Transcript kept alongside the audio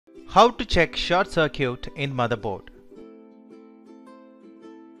How to check short circuit in motherboard.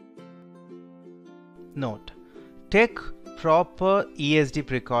 Note: take proper ESD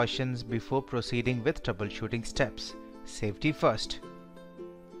precautions before proceeding with troubleshooting steps. Safety first.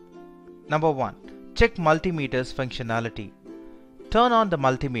 Number 1. Check multimeter's functionality. Turn on the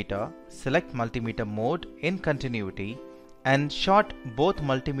multimeter, select multimeter mode in continuity and short both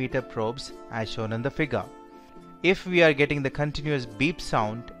multimeter probes as shown in the figure. If we are getting the continuous beep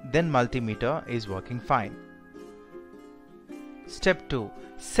sound, then multimeter is working fine. Step 2.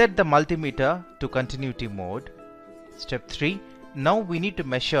 Set the multimeter to continuity mode. Step 3. Now we need to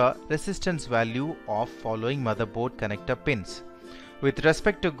measure resistance value of following motherboard connector pins with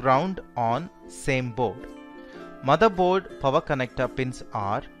respect to ground on same board. Motherboard power connector pins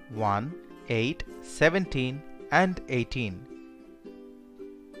are 1, 8, 17 and 18.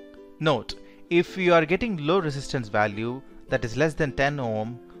 Note: if we are getting low resistance value, that is less than 10 ohm,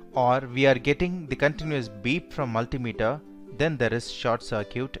 or we are getting the continuous beep from multimeter, then there is short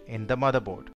circuit in the motherboard.